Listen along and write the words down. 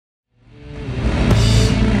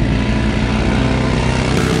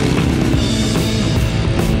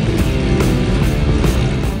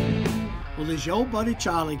old buddy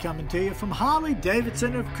Charlie coming to you from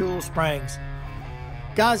Harley-Davidson of Cool Springs.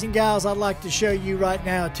 Guys and gals, I'd like to show you right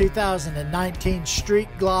now a 2019 Street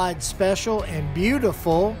Glide Special in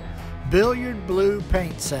beautiful Billiard Blue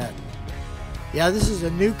paint set. Yeah, this is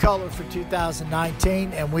a new color for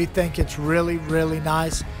 2019 and we think it's really, really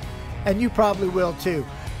nice, and you probably will too.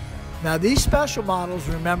 Now these special models,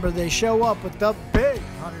 remember, they show up with the big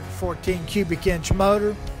 114 cubic inch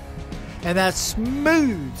motor and that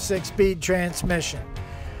smooth 6-speed transmission.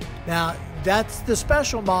 Now that's the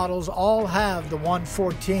special models all have the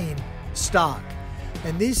 114 stock,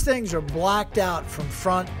 and these things are blacked out from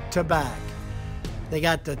front to back. They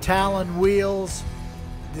got the TALON wheels.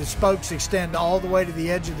 The spokes extend all the way to the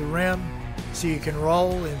edge of the rim so you can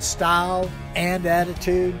roll in style and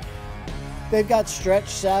attitude. They've got stretch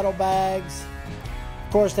saddlebags.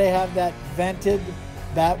 Of course, they have that vented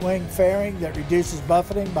batwing fairing that reduces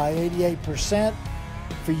buffeting by 88%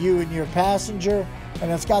 for you and your passenger.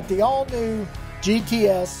 And it's got the all-new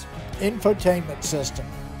GTS infotainment system.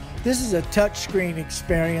 This is a touchscreen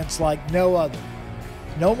experience like no other.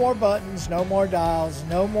 No more buttons, no more dials,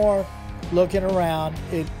 no more looking around.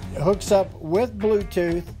 It hooks up with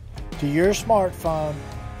Bluetooth to your smartphone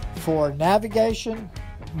for navigation,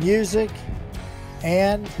 music,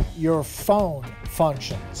 and your phone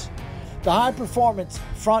functions. The high-performance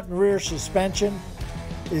front and rear suspension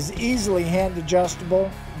is easily hand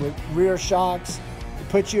adjustable with rear shocks to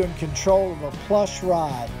put you in control of a plush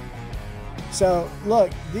ride. So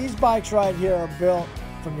look, these bikes right here are built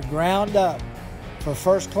from the ground up for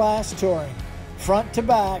first-class touring. Front to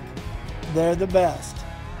back, they're the best.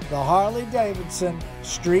 The Harley-Davidson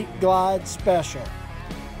Street Glide Special.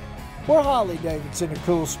 We're Harley-Davidson of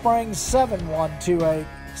Cool Springs, 7128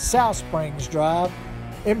 South Springs Drive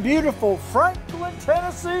in beautiful Franklin,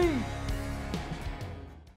 Tennessee.